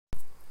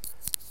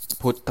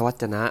พุทธว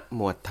จนะ ห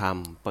มวดธรรม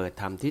เปิด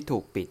ธรรมที่ถู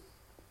กปิด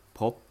ภ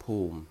พภู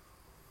มิ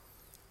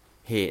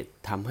เหตุ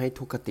ทำให้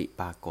ทุกขติ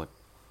ปรากฏ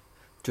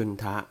จุน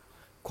ทะ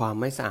ความ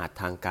ไม่สะอาด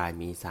ทางกาย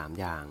มี3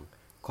อย่าง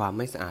ความไ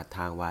ม่สะอาดท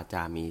างวาจ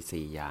ามี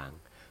4อย่าง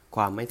ค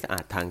วามไม่สะอา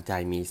ดทางใจ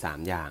มี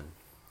3อย่าง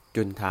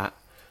จุนทะ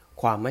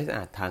ความไม่สะอ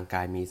าดทางก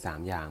ายมี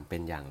3อย่างเป็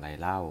นอย่างไร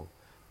เล่า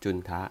จุน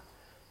ทะ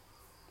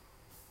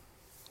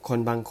คน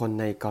บางคน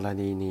ในกร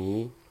ณีนี้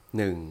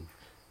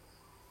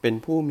 1. เป็น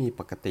ผู้มี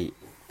ปกติ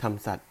ท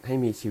ำสัตว์ให้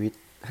มีชีวิต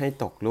ให้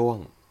ตกล่วง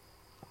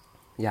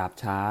หยาบ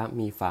ช้า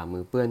มีฝ่ามื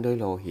อเปื้อนด้วย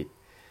โลหิต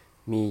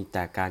มีแ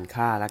ต่การ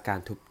ฆ่าและการ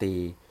ทุบตี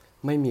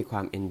ไม่มีคว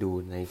ามเอ็นดู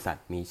ในสัต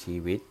ว์มีชี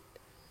วิต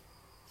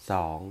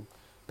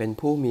 2. เป็น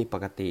ผู้มีป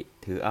กติ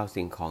ถือเอา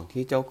สิ่งของ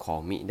ที่เจ้าของ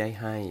มิได้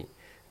ให้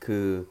คื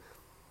อ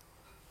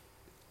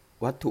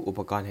วัตถุอุป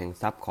กรณ์แห่ง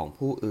ทรัพย์ของ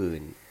ผู้อื่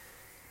น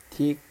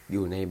ที่อ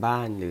ยู่ในบ้า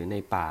นหรือใน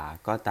ป่า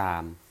ก็ตา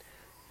ม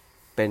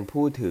เป็น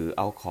ผู้ถือเ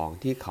อาของ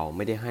ที่เขาไ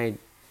ม่ได้ให้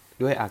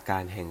ด้วยอากา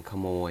รแห่งข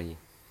โมย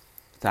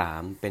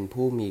 3. เป็น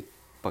ผู้มี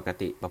ปก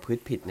ติประพฤ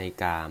ติผิดใน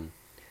กาม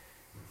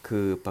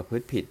คือประพฤ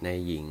ติผิดใน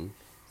หญิง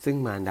ซึ่ง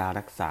มารดา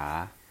รักษา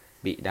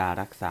บิดา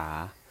รักษา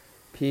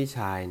พี่ช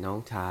ายน้อง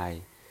ชาย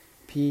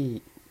พี่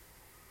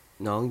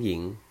น้องหญิ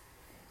ง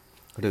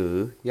หรือ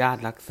ญา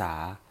ติรักษา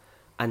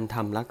อันท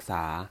ำรักษ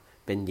า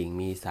เป็นหญิง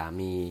มีสา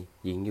มี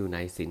หญิงอยู่ใน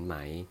สินไหม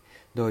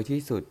โดยที่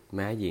สุดแ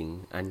ม้หญิง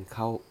อันเ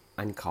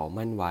ขา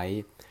มั่นไว้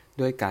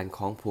ด้วยการค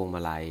ล้องพวงม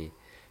าลัย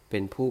เ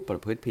ป็นผู้ประ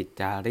พฤติผิด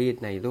จารีต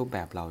ในรูปแบ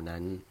บเหล่า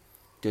นั้น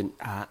จุน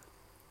อะ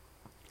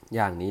อ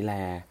ย่างนี้แล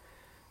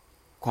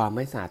ความไ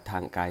ม่สะอาดทา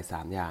งกาย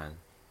3อย่าง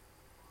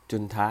จุ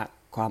นทะ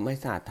ความไม่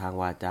สะอาดทาง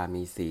วาจา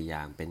มี4อย่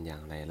างเป็นอย่า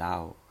งไรเล่า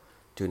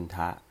จุนท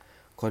ะ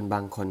คนบา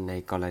งคนใน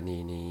กรณี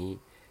นี้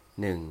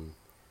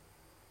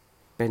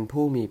 1. เป็น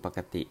ผู้มีปก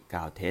ติก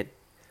ล่าวเท็จ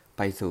ไ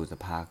ปสู่ส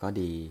ภาก็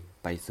ดี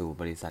ไปสู่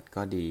บริษัท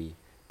ก็ดี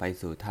ไป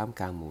สู่ท่าม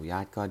กลางหมู่ญ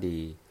าติก็ดี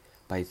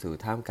ไปสู่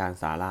ท่ามกลาง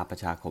ศาลาประ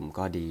ชาคม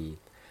ก็ดี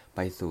ไ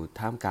ปสู่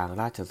ท่ามกลาง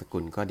ราชสกุ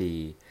ลก็ดี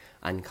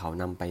อันเขา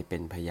นำไปเป็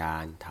นพยา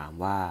นถาม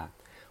ว่า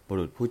บุ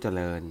รุษผู้เจ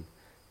ริญ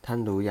ท่าน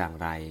รู้อย่าง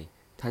ไร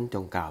ท่านจ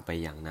งกล่าวไป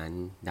อย่างนั้น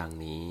ดัง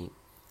นี้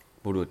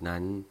บุรุษ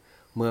นั้น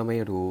เมื่อไม่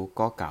รู้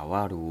ก็กล่าวว่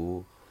ารู้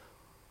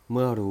เ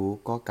มื่อรู้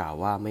ก็กล่าว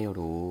ว่าไม่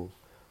รู้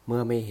เมื่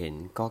อไม่เห็น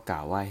ก็กล่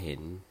าวว่าเห็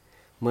น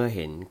เมื่อเ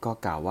ห็นก็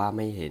กล่าวว่าไ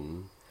ม่เห็น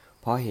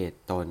เพราะเหตุ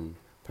ตน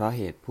เพราะเ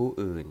หตุผู้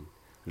อื่น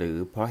หรือ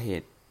เพราะเห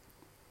ตุ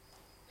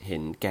เห็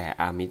นแก่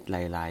อามิตรไ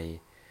ล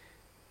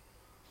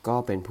ๆก็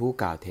เป็นผู้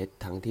กล่าวเท็จ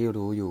ทั้งที่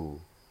รู้อยู่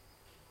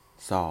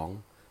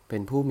 2. เป็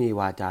นผู้มี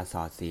วาจา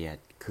ส่อเสียด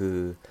คือ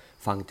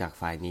ฟังจาก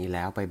ฝ่ายนี้แ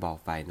ล้วไปบอก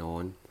ฝ่ายโน้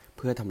นเ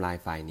พื่อทำลาย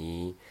ฝ่ายนี้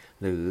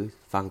หรือ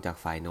ฟังจาก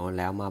ฝ่ายโน้น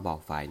แล้วมาบอก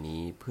ฝ่าย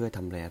นี้เพื่อท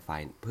ำลาย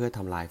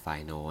ฝ่า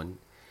ยโน้น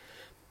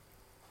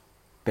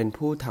เป็น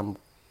ผู้ท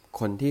ำ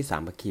คนที่สา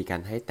มัคคีกั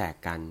นให้แตก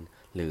กัน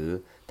หรือ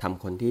ท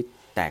ำคนที่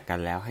แตกกัน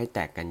แล้วให้แต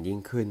กกันยิ่ง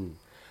ขึ้น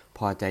พ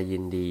อใจยิ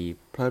นดี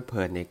เพลิดเพ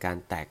ลินในการ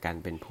แตกกัน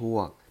เป็นพว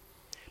ก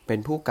เ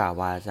ป็นผู้กล่าว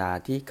วาจา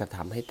ที่กระท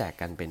ำให้แตก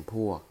กันเป็นพ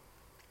วก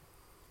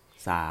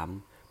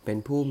 3. เป็น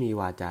ผู้มี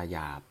วาจาหย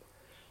าบ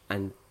อั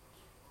น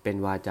เป็น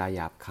วาจาหย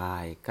าบคา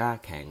ยกล้า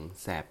แข็ง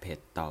แสบเผ็ด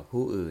ต่อ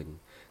ผู้อื่น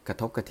กระ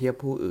ทบกระเทียบ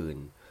ผู้อื่น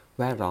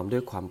แวดล้อมด้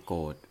วยความโก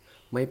รธ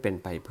ไม่เป็น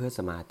ไปเพื่อส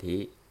มาธิ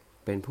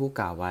เป็นผู้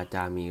กล่าววาจ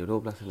ามีรู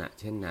ปลักษณะ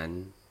เช่นนั้น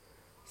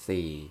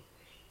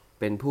 4.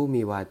 เป็นผู้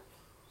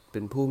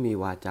มี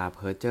วาจาเ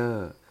พ้อเจ้อ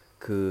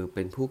คือเ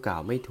ป็นผู้กล่า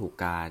วไม่ถูก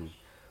การ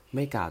ไ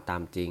ม่กล่าวตา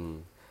มจริง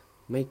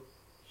ไม่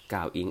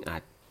กล่าวอิงอั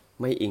ด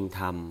ไม่อิงธ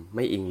รรมไ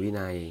ม่อิงวิ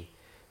นัย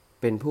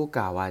เป็นผู้ก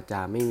ล่าววาจ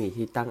าไม่มี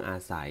ที่ตั้งอา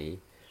ศัย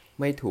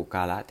ไม่ถูกก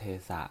าลเท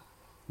ศะ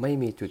ไม่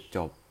มีจุดจ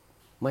บ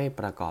ไม่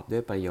ประกอบด้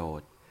วยประโย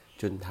ชน์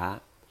จุนทะ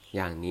อ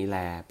ย่างนี้แล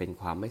เป็น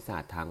ความไม่สะอา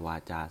ดทางวา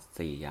จา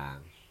4อย่าง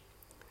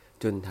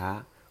จุนทะ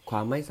คว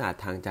ามไม่สะอาด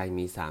ทางใจ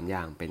มี3อ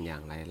ย่างเป็นอย่า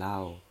งไรเล่า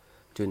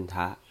จุนท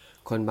ะ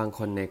คนบางค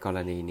นในกร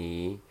ณี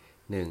นี้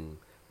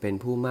 1. เป็น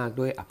ผู้มาก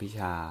ด้วยอภิชฌ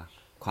า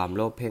ความโ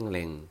ลภเพ่งเ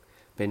ล็ง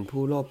เป็น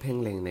ผู้โลภเพ่ง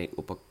เล็งใน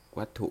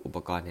วัตถุอุป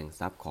กรณ์แห่ง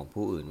ทรัพย์ของ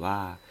ผู้อื่นว่า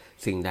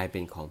สิ่งใดเป็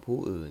นของผู้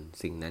อื่น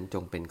สิ่งนั้นจ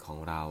งเป็นของ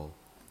เรา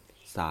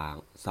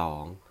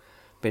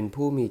 2. เป็น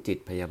ผู้มีจิต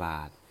พยาบ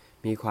าท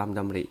มีความด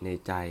ำริใน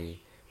ใจ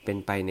เป็น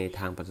ไปในท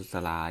างประทุษ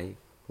ร้าย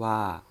ว่า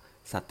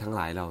สัตว์ทั้งห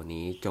ลายเหล่า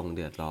นี้จงเ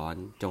ดือดร้อน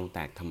จงแต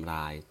กทำล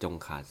ายจง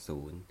ขาด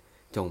สูญ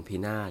จงพิ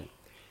นาศ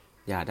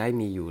อย่าได้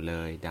มีอยู่เล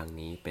ยดัง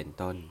นี้เป็น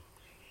ต้น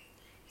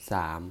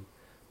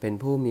 3. เป็น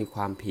ผู้มีค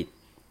วามผิด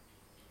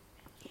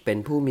เป็น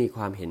ผู้มีค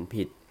วามเห็น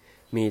ผิด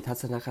มีทั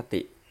ศนค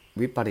ติ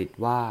วิปริต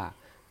ว่า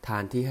ทา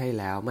นที่ให้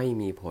แล้วไม่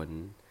มีผล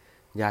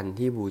ยัน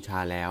ที่บูชา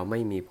แล้วไม่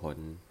มีผล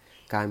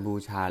การบู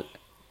ชา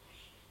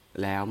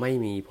แล้วไม่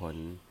มีผล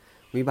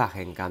วิบากแ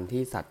ห่งกรรม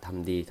ที่สัตว์ท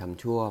ำดีท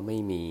ำชั่วไม่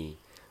มี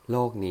โล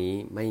กนี้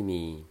ไม่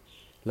มี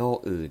โลก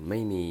อื่นไ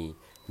ม่มี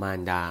มาร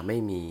ดาไม่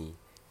มี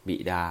บิ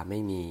ดาไม่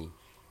มี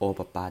โอป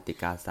ปาติ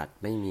กาสัตว์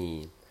ไม่มี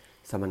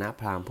สมณ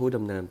พราหมณ์ผู้ด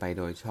ำเนินไป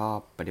โดยชอบ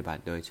ปฏิบั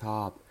ติโดยชอ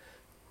บ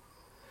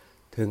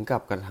ถึงกั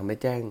บกระทำให้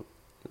แจ้ง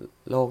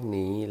โลก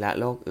นี้และ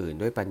โลกอื่น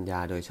ด้วยปัญญา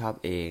โดยชอบ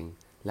เอง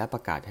และปร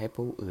ะกาศให้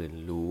ผู้อื่น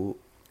รู้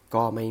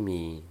ก็ไม่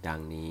มีดั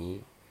งนี้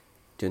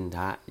จุนท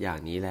ะอย่าง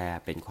นี้แล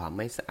เป็นความไ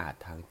ม่สะอาด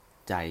ทาง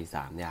ใจ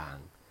3อย่าง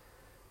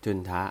จุน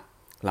ทะ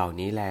เหล่า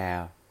นี้แล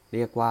เ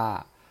รียกว่า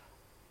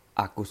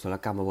อกุศล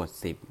กรรมบท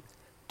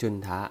10จุน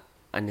ทะ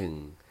อันหนึ่ง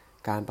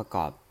การประก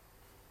อบ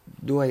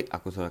ด้วยอ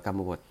กุศลกรรม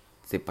บท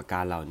10ประกา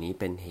รเหล่านี้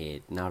เป็นเห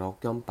ตุนรก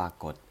ย่อมปรา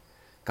กฏ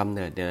กำเ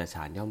นิดเดรัจฉ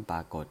านย่อมปร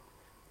ากฏ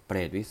เปร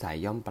ตวิสัย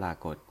ย่อมปรา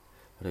กฏ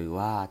หรือ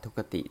ว่าทุกข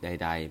ติใ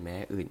ดๆแม้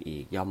อื่นอี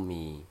กย่อม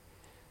มี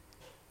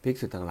ภิก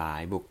ษุทั้งหลา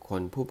ยบุคค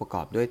ลผู้ประก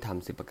อบด้วยธรรม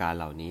10ประการ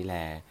เหล่านี้แล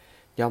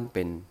ย่อมเ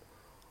ป็น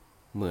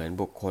เหมือน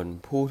บุคคล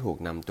ผู้ถูก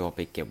นำตัวไป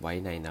เก็บไว้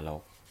ในนร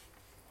ก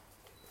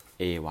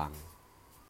เอวัง